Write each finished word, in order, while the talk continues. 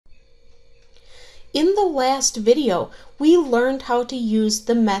In the last video, we learned how to use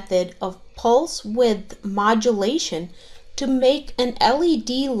the method of pulse width modulation to make an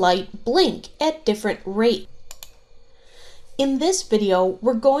LED light blink at different rates. In this video,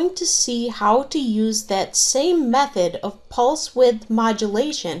 we're going to see how to use that same method of pulse width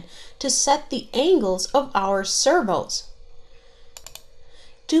modulation to set the angles of our servos.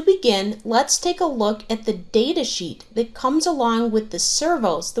 To begin, let's take a look at the data sheet that comes along with the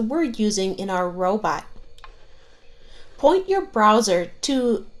servos that we're using in our robot. Point your browser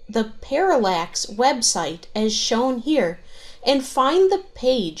to the Parallax website as shown here and find the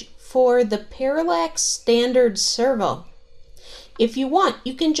page for the Parallax Standard Servo. If you want,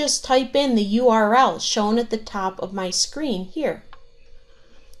 you can just type in the URL shown at the top of my screen here.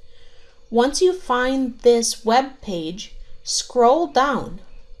 Once you find this web page, scroll down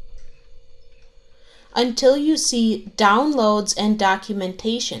until you see Downloads and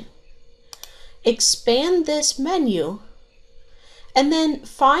Documentation. Expand this menu and then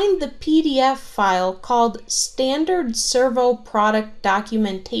find the PDF file called Standard Servo Product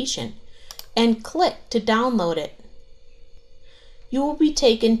Documentation and click to download it. You will be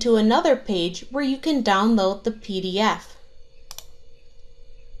taken to another page where you can download the PDF.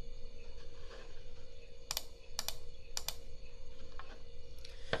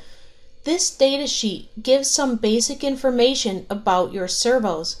 This data sheet gives some basic information about your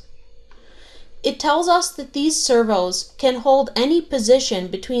servos. It tells us that these servos can hold any position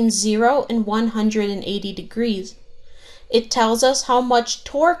between 0 and 180 degrees. It tells us how much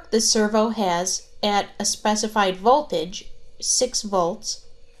torque the servo has at a specified voltage, 6 volts,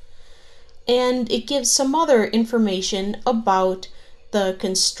 and it gives some other information about the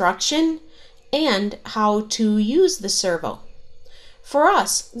construction and how to use the servo. For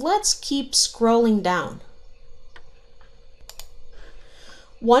us, let's keep scrolling down.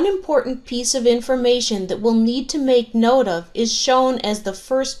 One important piece of information that we'll need to make note of is shown as the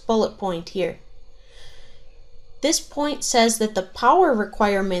first bullet point here. This point says that the power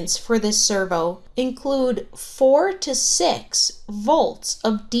requirements for this servo include 4 to 6 volts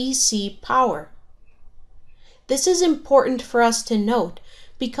of DC power. This is important for us to note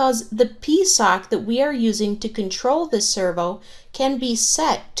because the P-sock that we are using to control this servo can be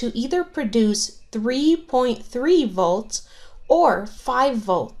set to either produce 3.3 volts or 5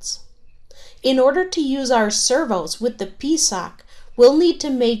 volts. In order to use our servos with the P-sock, we'll need to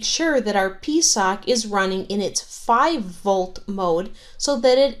make sure that our P-sock is running in its 5 volt mode so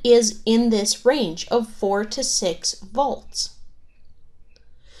that it is in this range of 4 to 6 volts.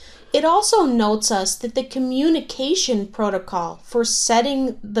 It also notes us that the communication protocol for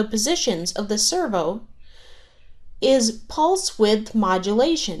setting the positions of the servo is pulse width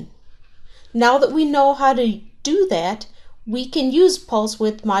modulation. Now that we know how to do that, we can use pulse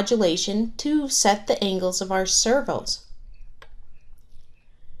width modulation to set the angles of our servos.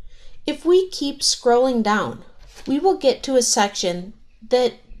 If we keep scrolling down, we will get to a section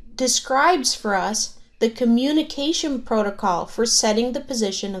that describes for us the communication protocol for setting the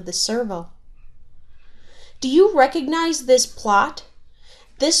position of the servo. Do you recognize this plot?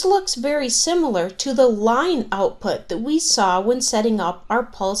 This looks very similar to the line output that we saw when setting up our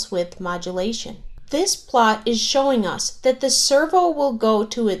pulse width modulation. This plot is showing us that the servo will go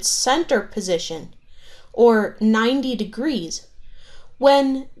to its center position, or 90 degrees,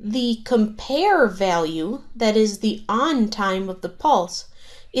 when the compare value, that is the on time of the pulse,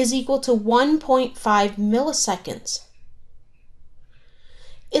 is equal to 1.5 milliseconds.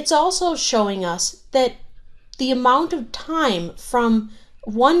 It's also showing us that the amount of time from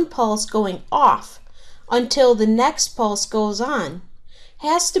one pulse going off until the next pulse goes on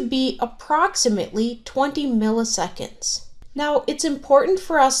has to be approximately 20 milliseconds. Now, it's important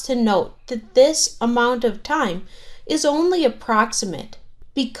for us to note that this amount of time is only approximate.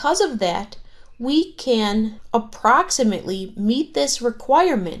 Because of that, we can approximately meet this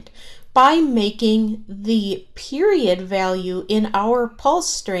requirement by making the period value in our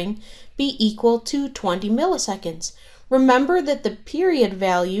pulse string be equal to 20 milliseconds. Remember that the period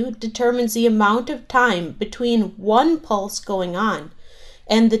value determines the amount of time between one pulse going on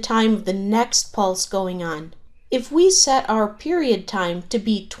and the time of the next pulse going on. If we set our period time to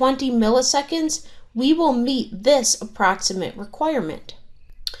be 20 milliseconds, we will meet this approximate requirement.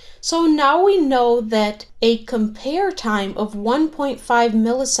 So now we know that a compare time of 1.5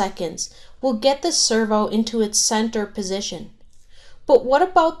 milliseconds will get the servo into its center position. But what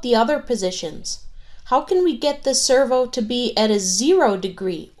about the other positions? How can we get the servo to be at a 0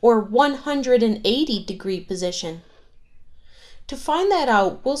 degree or 180 degree position? To find that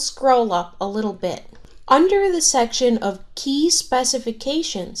out, we'll scroll up a little bit. Under the section of Key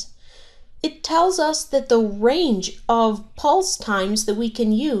Specifications, it tells us that the range of pulse times that we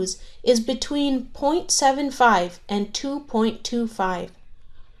can use is between 0.75 and 2.25.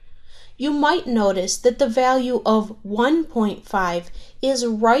 You might notice that the value of 1.5 is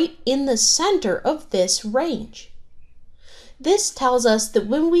right in the center of this range. This tells us that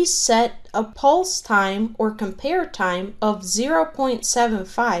when we set a pulse time or compare time of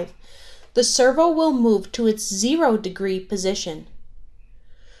 0.75, the servo will move to its 0-degree position.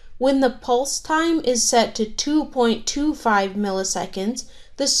 When the pulse time is set to 2.25 milliseconds,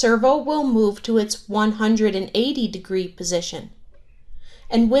 the servo will move to its 180-degree position.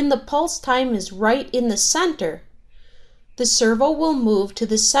 And when the pulse time is right in the center, the servo will move to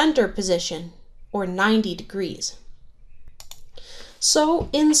the center position, or 90 degrees. So,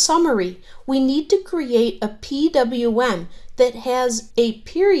 in summary, we need to create a PWM that has a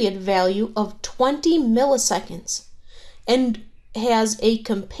period value of 20 milliseconds and has a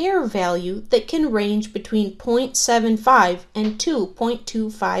compare value that can range between 0.75 and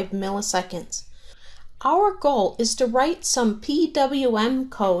 2.25 milliseconds. Our goal is to write some PWM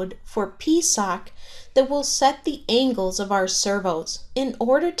code for PSOC that will set the angles of our servos. In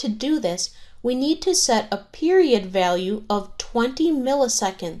order to do this, we need to set a period value of 20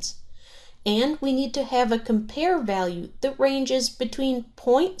 milliseconds, and we need to have a compare value that ranges between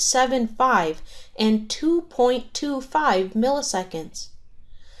 0.75 and 2.25 milliseconds.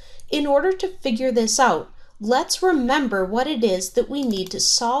 In order to figure this out, let's remember what it is that we need to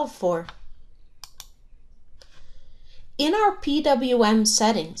solve for. In our PWM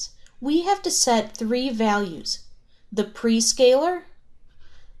settings, we have to set 3 values: the prescaler,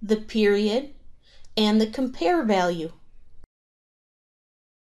 the period, and the compare value.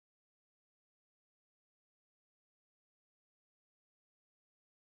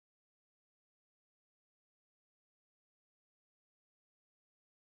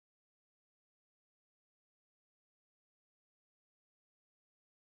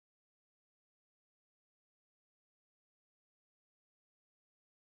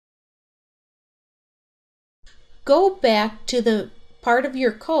 Go back to the part of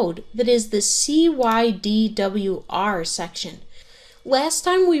your code that is the CYDWR section. Last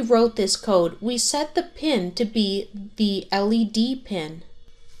time we wrote this code, we set the pin to be the LED pin.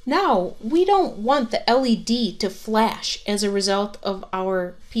 Now, we don't want the LED to flash as a result of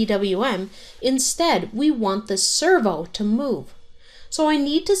our PWM. Instead, we want the servo to move. So I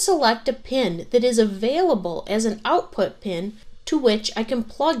need to select a pin that is available as an output pin to which I can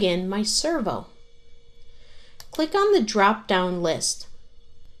plug in my servo. Click on the drop-down list.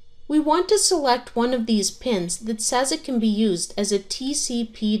 We want to select one of these pins that says it can be used as a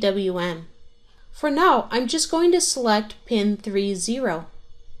TC-PWM. For now, I'm just going to select pin 30.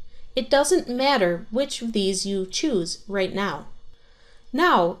 It doesn't matter which of these you choose right now.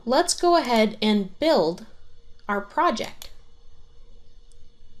 Now, let's go ahead and build our project.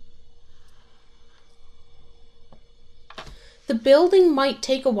 The building might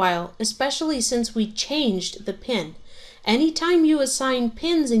take a while, especially since we changed the pin. Anytime you assign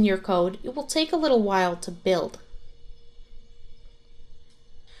pins in your code, it will take a little while to build.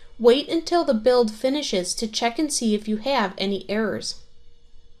 Wait until the build finishes to check and see if you have any errors.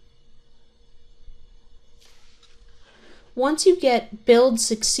 Once you get build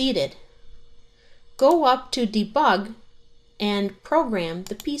succeeded, go up to debug and program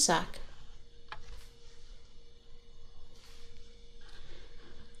the PSOC.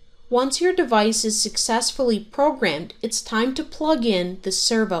 Once your device is successfully programmed, it's time to plug in the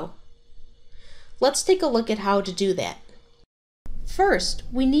servo. Let's take a look at how to do that. First,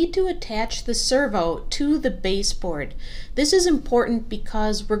 we need to attach the servo to the baseboard. This is important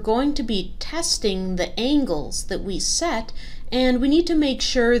because we're going to be testing the angles that we set, and we need to make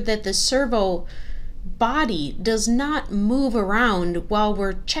sure that the servo body does not move around while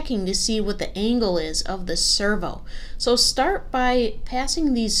we're checking to see what the angle is of the servo. So start by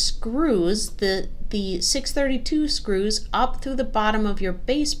passing these screws, the 632 screws, up through the bottom of your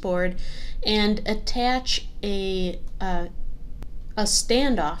baseboard and attach a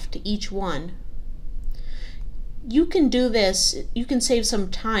standoff to each one. You can do this, you can save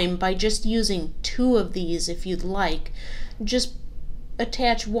some time by just using 2 of these if you'd like. Just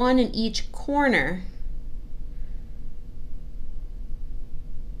attach one in each corner.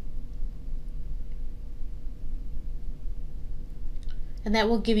 And that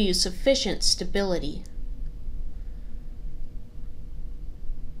will give you sufficient stability.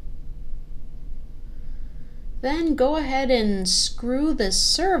 Then go ahead and screw the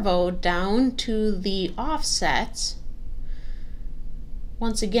servo down to the offsets,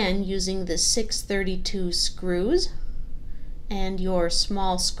 once again using the 632 screws and your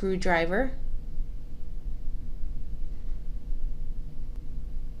small screwdriver.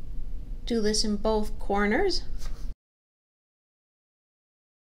 do this in both corners.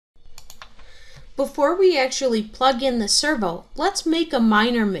 Before we actually plug in the servo, let's make a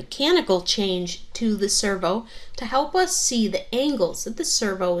minor mechanical change to the servo to help us see the angles that the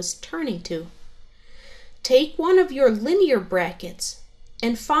servo is turning to. Take one of your linear brackets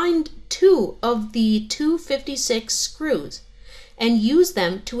and find two of the 256 screws and use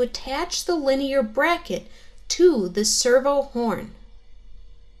them to attach the linear bracket to the servo horn.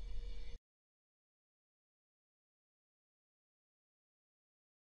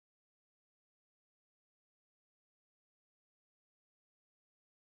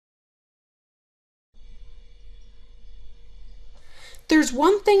 There's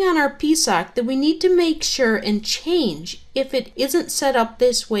one thing on our PSOC that we need to make sure and change if it isn't set up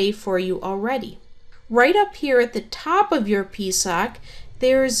this way for you already. Right up here at the top of your PSOC,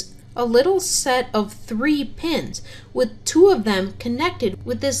 there's a little set of 3 pins with 2 of them connected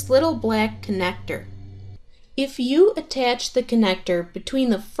with this little black connector. If you attach the connector between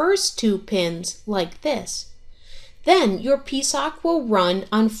the first 2 pins like this, then your PSOC will run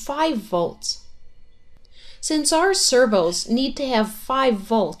on 5 volts. Since our servos need to have 5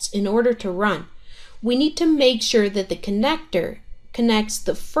 volts in order to run, we need to make sure that the connector connects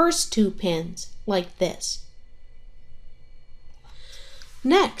the first 2 pins like this.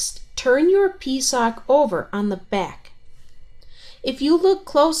 Next, turn your PSOC over on the back. If you look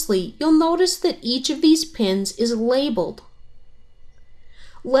closely, you'll notice that each of these pins is labeled.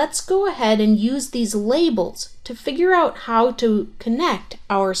 Let's go ahead and use these labels to figure out how to connect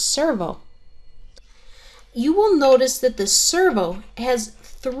our servo. You will notice that the servo has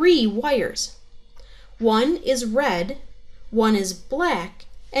 3 wires. One is red, one is black,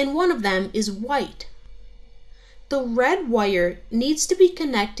 and one of them is white. The red wire needs to be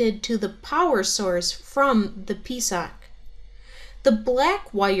connected to the power source from the PSOC. The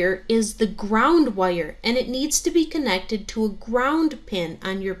black wire is the ground wire, and it needs to be connected to a ground pin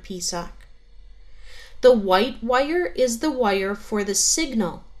on your PSOC. The white wire is the wire for the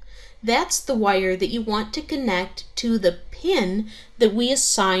signal. That's the wire that you want to connect to the pin that we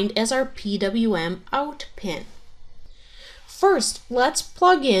assigned as our PWM out pin. First, let's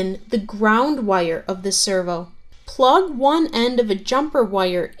plug in the ground wire of the servo. Plug one end of a jumper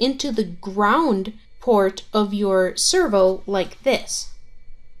wire into the ground port of your servo like this.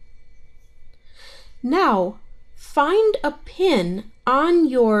 Now, find a pin on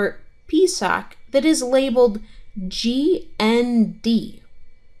your PSOC that is labeled GND.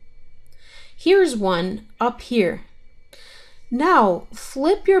 Here's one up here. Now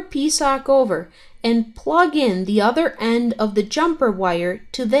flip your PSOC over and plug in the other end of the jumper wire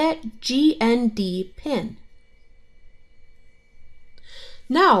to that GND pin.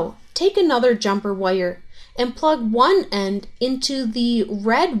 Now take another jumper wire and plug one end into the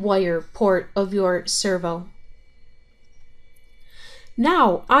red wire port of your servo.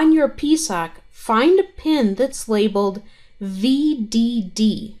 Now on your PSOC, find a pin that's labeled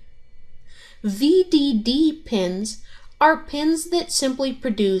VDD. VDD pins are pins that simply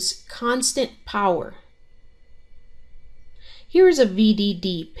produce constant power. Here's a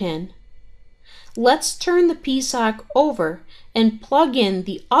VDD pin. Let's turn the PSOC over and plug in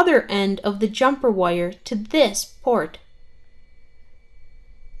the other end of the jumper wire to this port.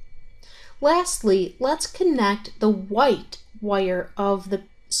 Lastly, let's connect the white wire of the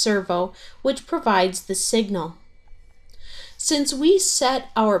servo, which provides the signal. Since we set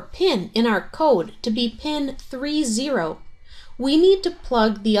our pin in our code to be pin 30, we need to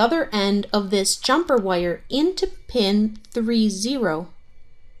plug the other end of this jumper wire into pin 30.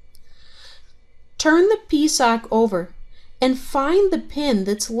 Turn the PSOC over and find the pin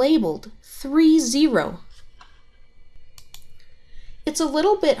that's labeled 30. It's a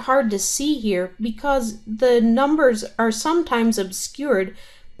little bit hard to see here because the numbers are sometimes obscured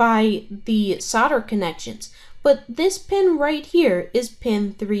by the solder connections, but this pin right here is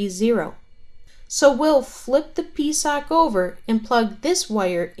pin 30. So we'll flip the PSOC over and plug this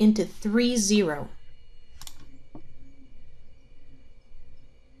wire into 30.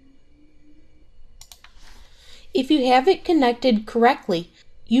 If you have it connected correctly,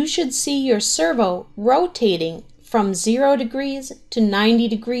 you should see your servo rotating from 0 degrees to 90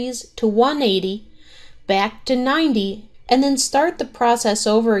 degrees to 180, back to 90, and then start the process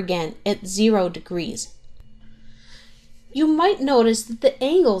over again at 0 degrees. You might notice that the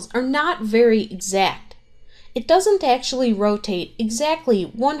angles are not very exact. It doesn't actually rotate exactly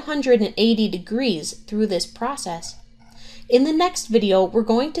 180 degrees through this process. In the next video, we're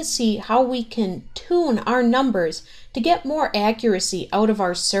going to see how we can tune our numbers to get more accuracy out of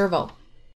our servo.